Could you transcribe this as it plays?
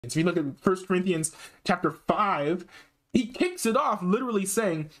If you look at 1 Corinthians chapter 5, he kicks it off literally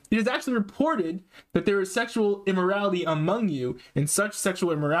saying, it is actually reported that there is sexual immorality among you, and such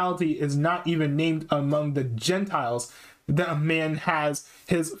sexual immorality is not even named among the Gentiles, that a man has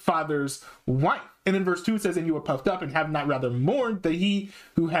his father's wife. And then verse 2 says, and you were puffed up and have not rather mourned that he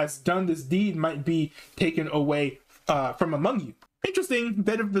who has done this deed might be taken away from among you. Interesting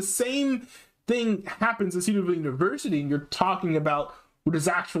that if the same thing happens at Cedarville University and you're talking about what has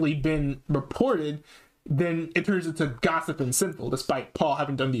actually been reported, then it turns into gossip and sinful, despite Paul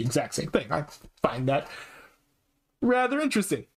having done the exact same thing. I find that rather interesting.